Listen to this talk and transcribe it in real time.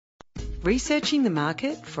Researching the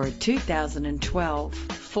market for a 2012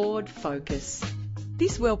 Ford Focus.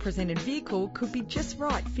 This well-presented vehicle could be just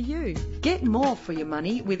right for you. Get more for your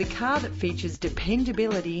money with a car that features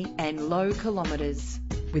dependability and low kilometres.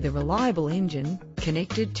 With a reliable engine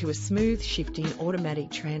connected to a smooth shifting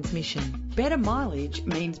automatic transmission. Better mileage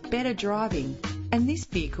means better driving, and this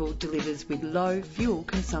vehicle delivers with low fuel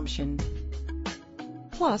consumption.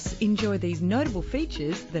 Plus, enjoy these notable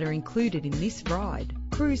features that are included in this ride: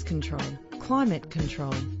 cruise control, climate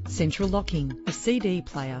control, central locking, a CD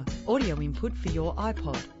player, audio input for your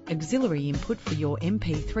iPod, auxiliary input for your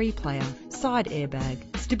MP3 player, side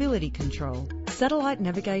airbag, stability control, satellite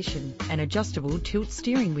navigation, an adjustable tilt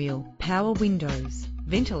steering wheel, power windows,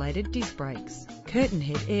 ventilated disc brakes, curtain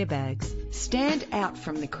head airbags. Stand out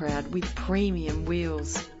from the crowd with premium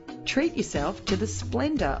wheels. Treat yourself to the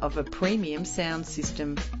splendour of a premium sound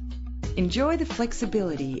system. Enjoy the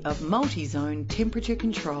flexibility of multi-zone temperature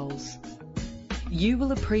controls. You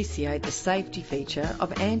will appreciate the safety feature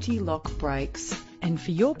of anti-lock brakes. And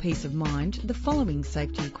for your peace of mind, the following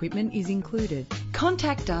safety equipment is included.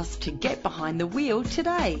 Contact us to get behind the wheel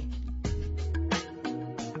today.